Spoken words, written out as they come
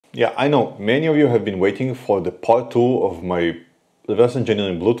Yeah, I know many of you have been waiting for the part 2 of my reverse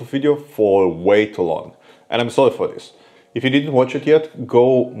engineering Bluetooth video for way too long, and I'm sorry for this. If you didn't watch it yet,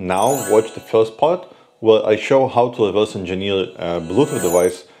 go now watch the first part where I show how to reverse engineer a Bluetooth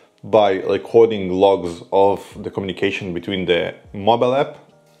device by recording logs of the communication between the mobile app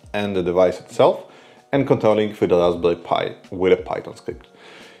and the device itself and controlling it with the Raspberry Pi with a Python script.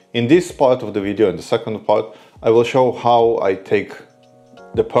 In this part of the video, in the second part, I will show how I take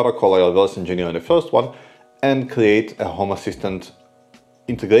the protocol I reverse engineer in the first one and create a Home Assistant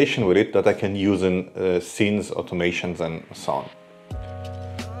integration with it that I can use in scenes, automations and so on.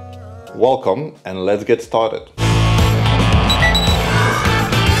 Welcome, and let's get started.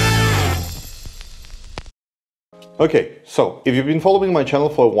 Okay, so if you've been following my channel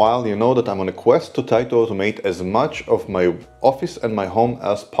for a while, you know that I'm on a quest to try to automate as much of my office and my home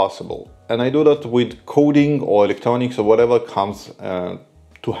as possible. And I do that with coding or electronics or whatever comes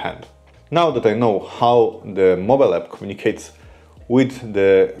to hand. Now that I know how the mobile app communicates with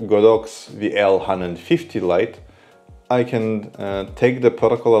the Godox VL150 light, I can take the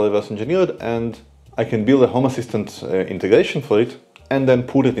protocol I reverse engineered and I can build a Home Assistant integration for it and then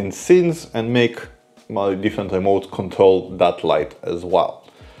put it in scenes and make my different remotes control that light as well.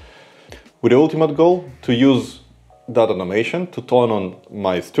 With the ultimate goal to use that automation to turn on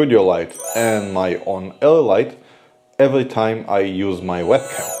my studio light and my on-air light every time I use my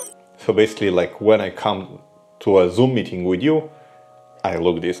webcam. So basically, like when I come to a Zoom meeting with you, I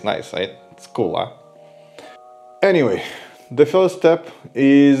look this nice, right? It's cool, huh? Anyway, the first step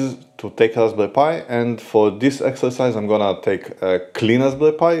is to take Raspberry Pi, and for this exercise I'm gonna take a clean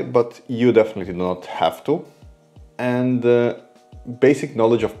Raspberry Pi, but you definitely do not have to. And basic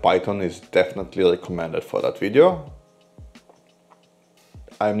knowledge of Python is definitely recommended for that video.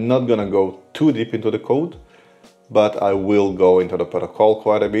 I'm not gonna go too deep into the code, but I will go into the protocol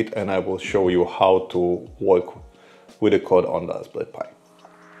quite a bit and I will show you how to work with the code on the Raspberry Pi.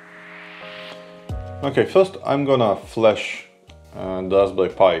 Okay, first I'm gonna flash the Raspberry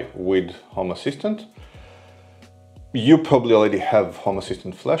Pi with Home Assistant. You probably already have Home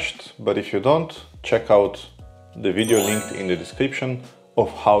Assistant flashed, but if you don't, check out the video linked in the description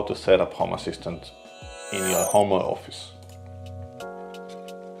of how to set up Home Assistant in your home or office.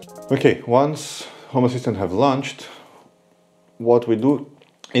 Okay, once Home Assistant have launched, what we do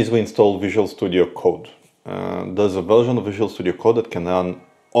is we install Visual Studio Code. There's a version of Visual Studio Code that can run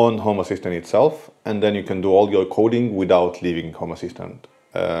on Home Assistant itself, and then you can do all your coding without leaving Home Assistant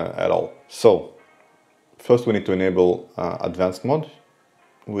at all. So first we need to enable advanced mode.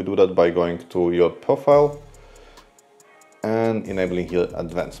 We do that by going to your profile and enabling here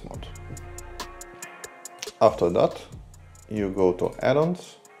advanced mode. After that, you go to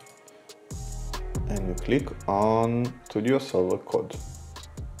add-ons and you click on Studio Server Code.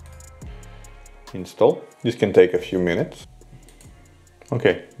 Install. This can take a few minutes.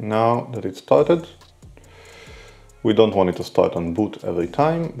 Okay, now that it's started, we don't want it to start on boot every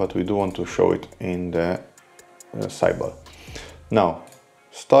time, but we do want to show it in the sidebar. Now,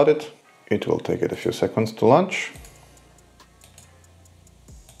 start it. It will take it a few seconds to launch.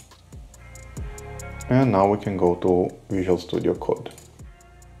 And now we can go to Visual Studio Code.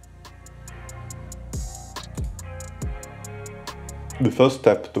 The first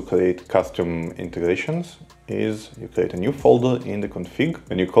step to create custom integrations is you create a new folder in the config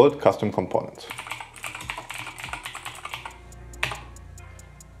and you call it custom components.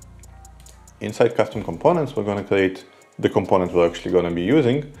 Inside custom components, we're going to create the component we're actually going to be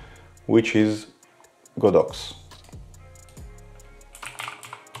using, which is Godox.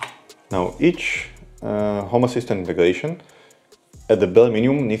 Now, each Home Assistant integration at the bare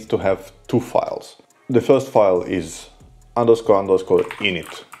minimum needs to have two files. The first file is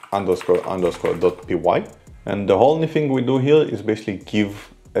 __init__.py, and the only thing we do here is basically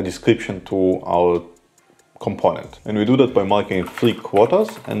give a description to our component, and we do that by marking in 3 quarters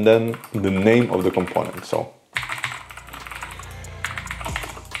and then the name of the component. So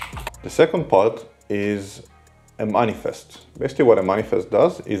the second part is a manifest. Basically what a manifest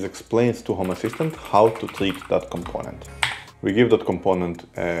does is explains to Home Assistant how to treat that component. We give that component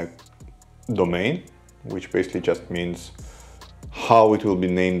a domain, which basically just means how it will be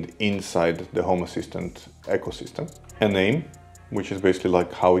named inside the Home Assistant ecosystem. A name, which is basically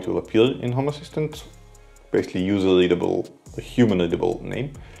like how it will appear in Home Assistant, basically user-readable, human-readable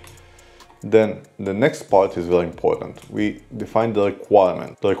name. Then the next part is very important. We define the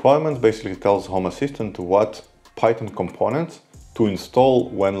requirement. The requirement basically tells Home Assistant what Python components to install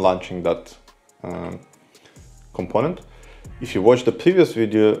when launching that component. If you watched the previous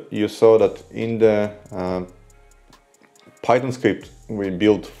video, you saw that in the Python script we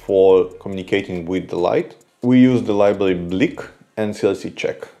built for communicating with the light. We use the library Blick and CLC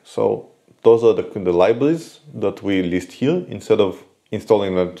check. So those are the libraries that we list here. Instead of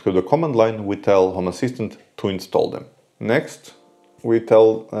installing them through the command line, we tell Home Assistant to install them. Next, we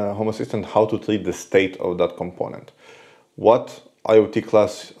tell Home Assistant how to treat the state of that component. What IoT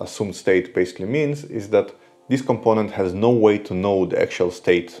class assumed state basically means is that this component has no way to know the actual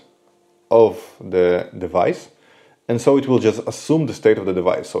state of the device, and so it will just assume the state of the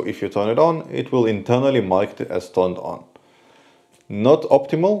device. So if you turn it on, it will internally mark it as turned on. Not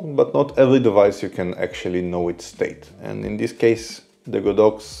optimal, but not every device you can actually know its state. And in this case, the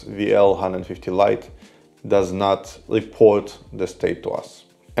Godox VL150 Lite does not report the state to us.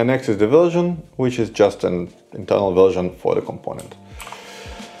 And next is the version, which is just an internal version for the component.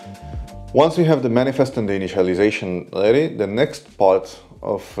 Once we have the manifest and the initialization ready, the next part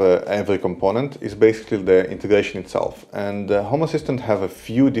of every component is basically the integration itself. And Home Assistant have a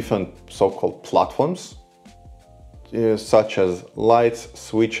few different so-called platforms, such as lights,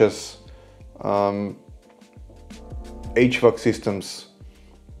 switches, HVAC systems,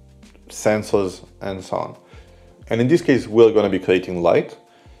 sensors, and so on. And in this case, we're going to be creating light.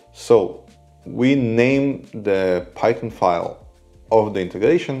 So we name the Python file of the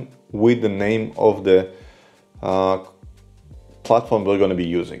integration with the name of the platform we're going to be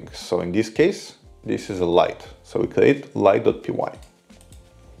using. So in this case, this is a light. So we create light.py.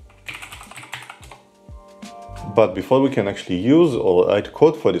 But before we can actually use or write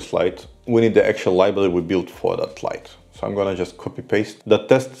code for this light, we need the actual library we built for that light. So I'm going to just copy paste the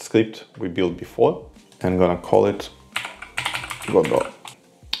test script we built before. I'm going to call it Godot.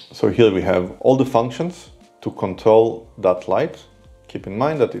 So here we have all the functions to control that light. Keep in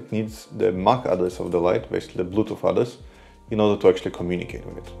mind that it needs the MAC address of the light, basically the Bluetooth address, in order to actually communicate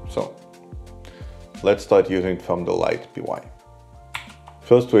with it. So let's start using it from the light py.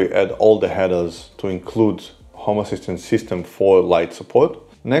 First, we add all the headers to include Home Assistant system for light support.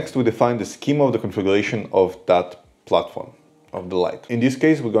 Next, we define the schema of the configuration of that platform, of the light. In this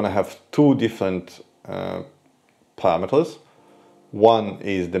case, we're going to have two different parameters. One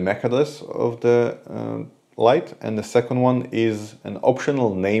is the MAC address of the light, and the second one is an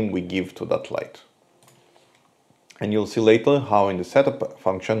optional name we give to that light. And you'll see later how in the setup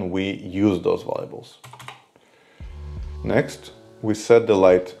function we use those variables. Next, we set the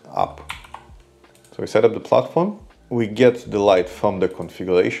light up. So we set up the platform, we get the light from the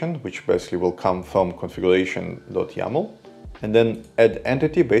configuration, which basically will come from configuration.yaml, and then add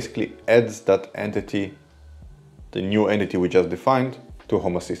entity basically adds that entity, the new entity we just defined, to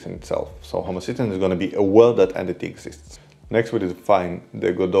Home Assistant itself. So Home Assistant is going to be aware that entity exists. Next, we define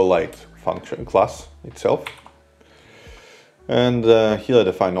the Godot Light function class itself. And here I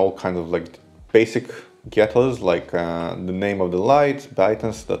define all kinds of like basic getters, like the name of the light,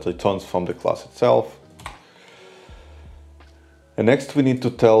 brightness that returns from the class itself. And next we need to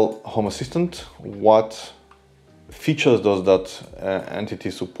tell Home Assistant what features does that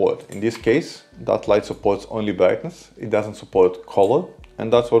entity support. In this case, that light supports only brightness, it doesn't support color,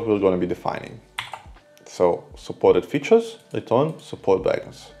 and that's what we're going to be defining. So supported features, return support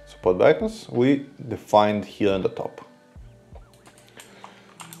brightness. Support brightness we defined here on the top.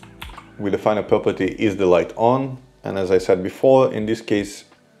 We define a property is the light on, and as I said before, in this case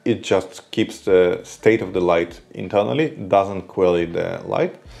it just keeps the state of the light internally, doesn't query the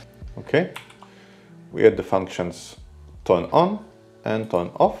light. Okay, we add the functions turn on and turn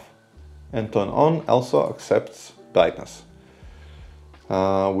off, and turn on also accepts brightness.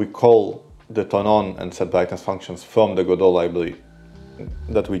 We call the turn on and set brightness functions from the Godot library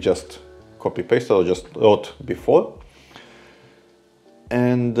that we just copy pasted or just wrote before,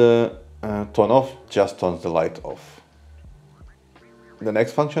 and turn off just turns the light off. The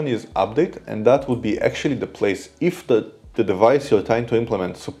next function is update, and that would be actually the place if the device you're trying to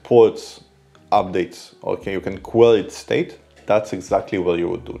implement supports updates, okay, you can query its state, that's exactly where you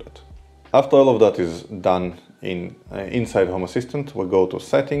would do that. After all of that is done inside Home Assistant, we'll go to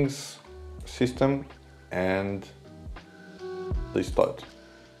settings, system, and restart.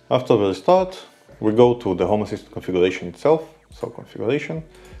 After we restart, we go to the Home Assistant configuration itself, so configuration,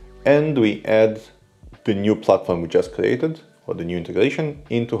 and we add the new platform we just created, or the new integration,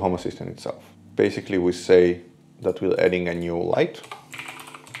 into Home Assistant itself. Basically, we say that we're adding a new light.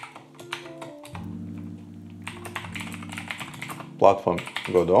 Platform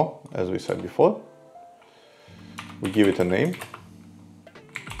Godot, as we said before. We give it a name.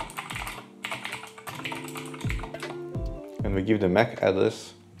 And we give the MAC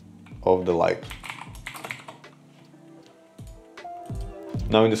address of the light.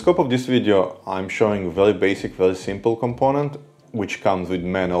 Now in the scope of this video, I'm showing a very basic, very simple component. which comes with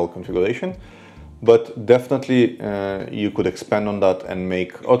manual configuration, but definitely you could expand on that and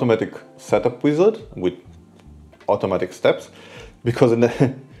make automatic setup wizard with automatic steps, because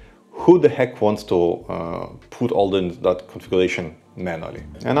who the heck wants to put all that configuration manually?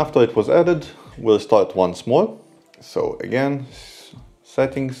 And after it was added, we'll start once more. So again,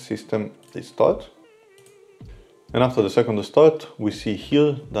 settings, system, restart. And after the second restart, we see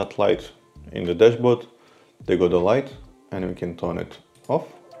here that light in the dashboard. They got the light, and we can turn it off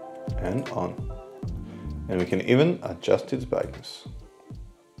and on. And we can even adjust its brightness.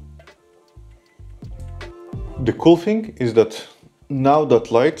 The cool thing is that now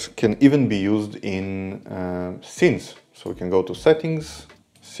that light can even be used in scenes. So we can go to settings,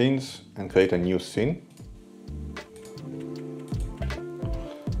 scenes, and create a new scene.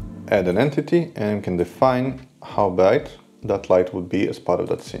 Add an entity, and we can define how bright that light would be as part of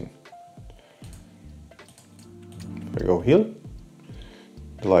that scene. If I go here,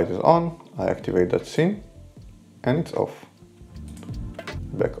 the light is on, I activate that scene, and it's off.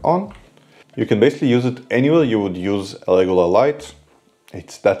 Back on. You can basically use it anywhere you would use a regular light.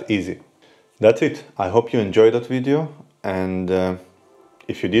 It's that easy. That's it. I hope you enjoyed that video, and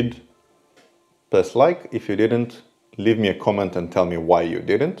if you did, press like. If you didn't, leave me a comment and tell me why you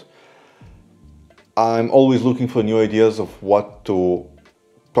didn't. I'm always looking for new ideas of what to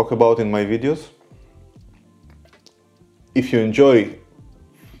talk about in my videos. If you enjoy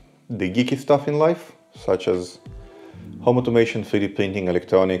the geeky stuff in life, such as home automation, 3D printing,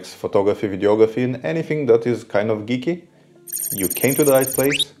 electronics, photography, videography, and anything that is kind of geeky, you came to the right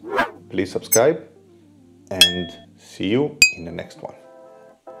place. Please subscribe, and see you in the next one.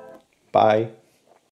 Bye.